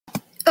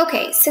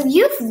Okay, so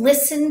you've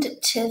listened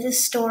to the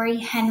story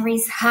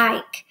Henry's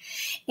Hike.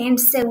 And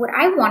so what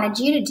I wanted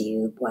you to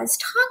do was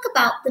talk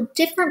about the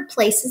different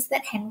places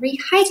that Henry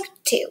hiked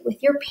to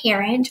with your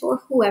parent or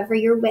whoever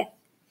you're with.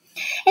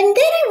 And then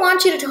I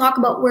want you to talk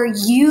about where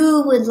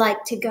you would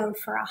like to go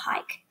for a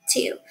hike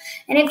too.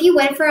 And if you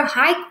went for a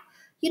hike,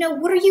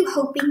 what are you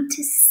hoping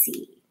to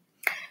see?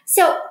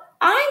 So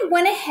I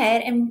went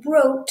ahead and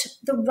wrote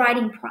the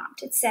writing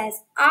prompt. It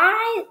says,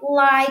 I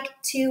like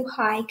to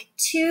hike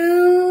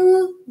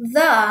to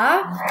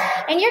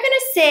and you're going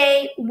to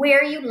say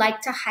where you'd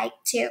like to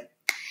hike to. And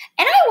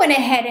I went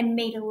ahead and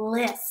made a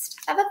list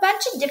of a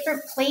bunch of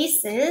different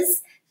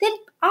places that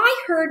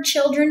I heard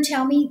children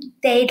tell me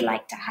they'd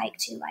like to hike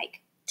to,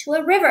 like to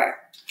a river,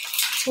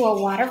 to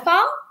a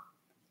waterfall,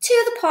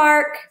 to the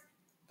park.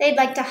 They'd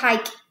like to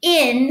hike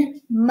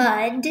in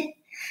mud.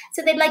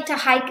 So they'd like to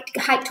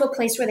hike to a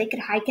place where they could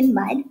hike in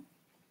mud.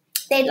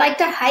 They'd like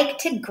to hike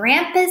to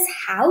Grandpa's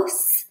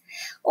house,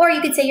 or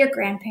you could say your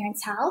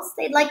grandparents' house.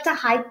 They'd like to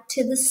hike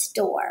to the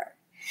store.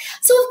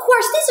 So of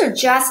course, these are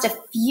just a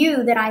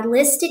few that I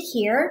listed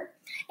here.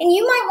 And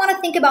you might want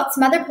to think about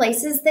some other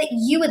places that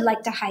you would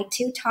like to hike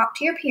to. Talk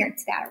to your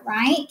parents about it,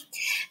 right?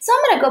 So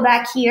I'm going to go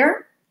back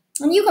here,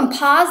 and you can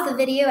pause the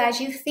video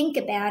as you think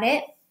about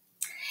it.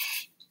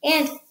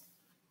 And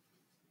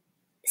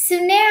so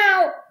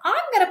now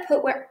I'm going to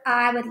put where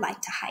I would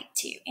like to hike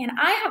to. And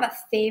I have a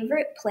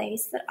favorite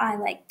place that I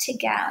like to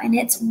go, and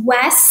it's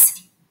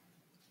West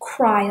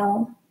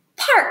Cryle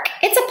Park.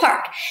 It's a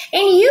park.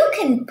 And you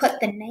can put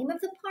the name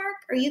of the park,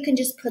 or you can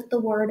just put the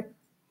word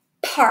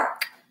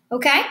park,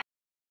 okay?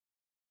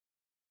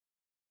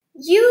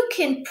 You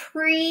can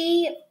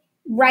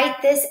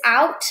pre-write this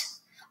out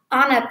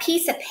on a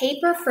piece of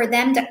paper for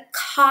them to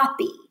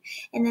copy.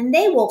 And then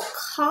they will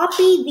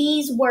copy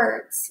these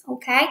words,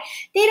 okay?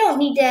 They don't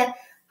need to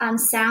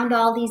sound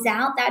all these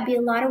out. That'd be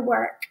a lot of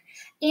work.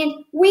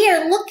 And we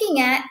are looking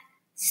at,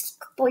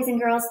 boys and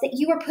girls, that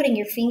you are putting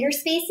your finger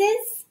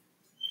spaces.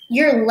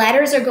 Your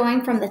letters are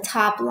going from the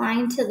top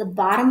line to the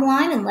bottom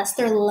line, unless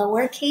they're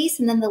lowercase,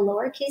 and then the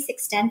lowercase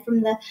extend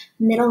from the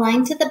middle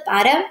line to the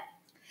bottom.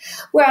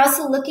 We're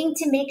also looking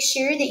to make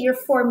sure that your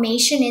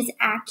formation is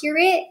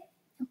accurate,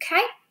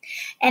 okay?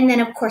 And then,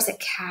 of course, a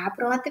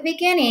capital at the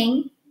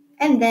beginning,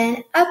 and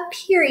then a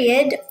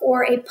period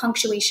or a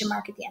punctuation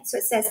mark at the end. So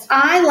it says,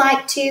 I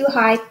like to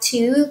hike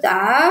to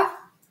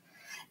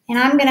and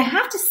I'm going to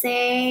have to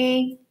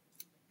say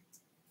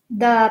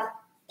the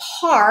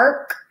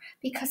park,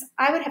 because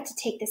I would have to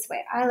take this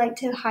way. I like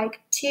to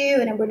hike to,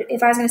 and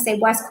if I was going to say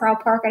West Cryle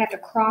Park, I'd have to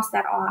cross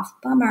that off.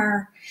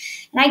 Bummer.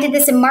 And I did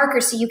this in marker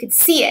so you could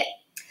see it.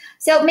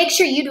 So make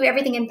sure you do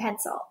everything in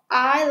pencil.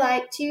 I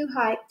like to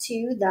hike to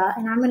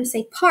and I'm going to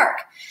say park.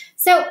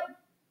 So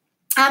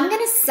I'm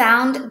going to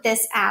sound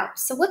this out.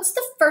 So what's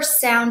the first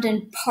sound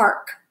in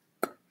park?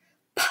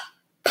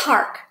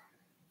 Park.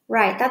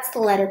 Right, that's the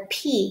letter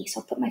P. So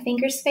I'll put my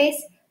finger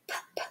space. P.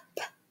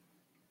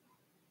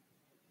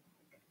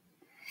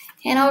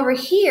 And over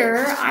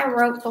here, I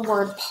wrote the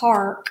word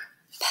park.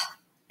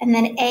 And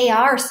then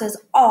AR says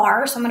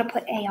R, so I'm going to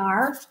put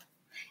AR.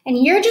 And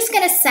you're just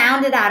going to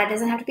sound it out. It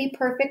doesn't have to be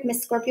perfect.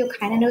 Miss Scorpio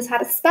kind of knows how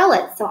to spell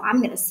it, so I'm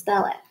going to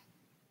spell it.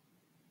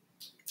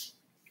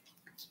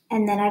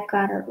 And then I've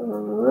got a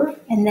R,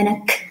 and then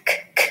a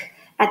k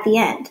at the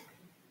end.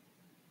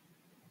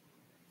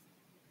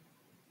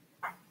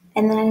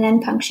 And then an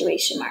end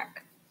punctuation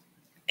mark.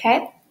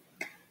 Okay?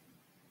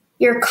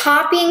 You're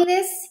copying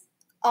this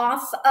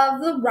off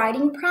of the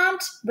writing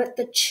prompt, but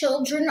the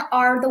children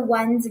are the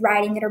ones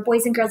writing it, or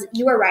boys and girls,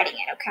 you are writing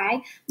it,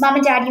 okay? Mom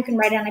and Dad, you can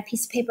write it on a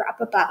piece of paper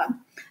up above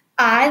them.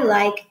 I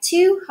like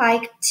to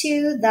hike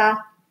to the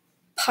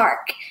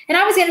park. And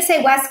I was going to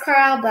say West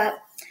Cryle,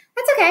 but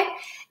that's okay.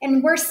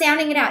 And we're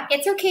sounding it out.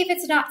 It's okay if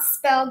it's not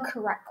spelled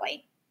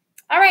correctly.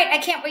 All right, I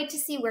can't wait to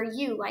see where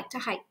you like to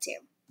hike to.